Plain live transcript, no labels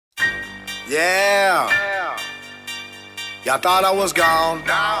Yeah. Y'all thought I was gone.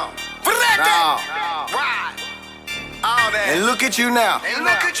 No. And look at you now.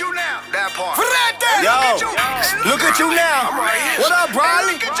 That part. Yo, look at you now. What up,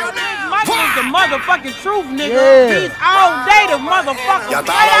 Briley? Mike is the motherfucking truth, nigga. He's all day the motherfucker. Y'all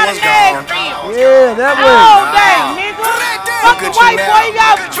thought I was gone. Yeah, that way. All day, nigga. Fuck the white boy,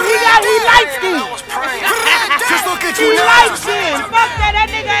 he light skin. Just look at you He now. light skin. Fuck that, that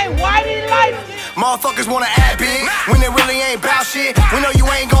nigga ain't white, he light skin. Motherfuckers wanna act big when it really ain't bout shit. We know you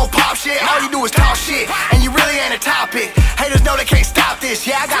ain't gon' pop shit. All you do is talk shit, and you really ain't a topic. Haters know they can't stop this.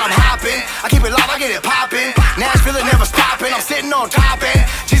 Yeah, I got them hopping. I keep it live, I get it popping. Nashville never stopping. I'm sitting on top and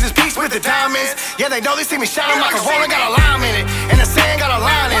Jesus peace with the diamonds. Yeah, they know they see me shining like a roller, got a lime in it, and the sand got a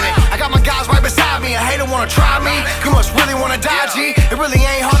line in it. I got my guys right beside me. A hater wanna try me. You must really wanna die, G. It really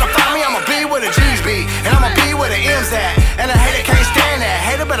ain't hard to find me. I'ma be where the G's be, and I'ma be where the M's at. And a hater can't stand that.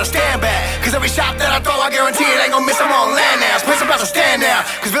 Hater better stand back, cause every shot that I throw, I guarantee it ain't gon' miss. I'm on land now. Spence about to stand now,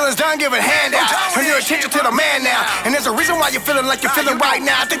 cause villains done giving handouts. Turn your attention to the man now, and there's a reason why you're feeling like you're feeling right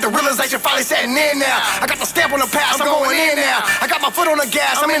now. I think the realization finally setting in now. I got the stamp on the past, I'm going in now. I got my foot on the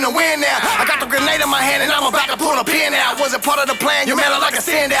gas, I'm in the wind now. I got the grenade in my hand, and I'm about to pull the pin out. Wasn't part of the plan, you man look like a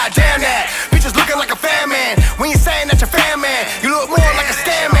send out. Damn that, bitches looking like a fan man. When you saying that you're fan man, you look more like a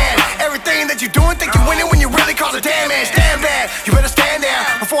stand man. Everything that you doing, think you winning when you really cause a damage. Stand back, you better stand down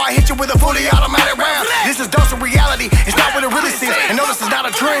before I hit you with a fully automatic round. This is dose of reality, it's not what it really seems. And no, this is not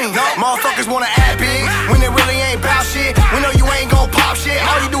a dream. Motherfuckers wanna act big when it really ain't bout shit. We know you ain't gon' pop shit.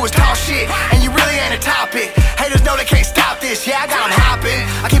 All you do is talk shit, and you really ain't a topic. Haters know they can't stop this. Yeah, I got them hopping.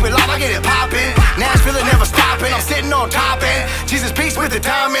 I keep it live, I get it popping. Nashville never stopping. I'm sitting on top and Jesus peace with the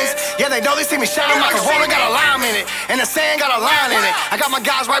diamonds. Yeah, they know they see me shining like a roller, got a lime in it, and the sand got a line in it. I got my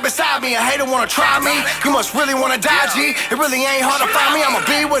guys right beside me. A hater wanna try me. You must really wanna die, G. It really ain't hard to find me. I'ma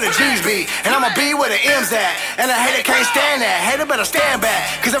be where the G's be, and I'ma be where the M's at. And a hater can't stand that. Hater better stand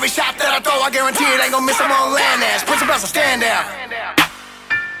back, cause every shot that I throw, I guarantee it ain't gon' miss. I'm on land now. Spence about to stand down.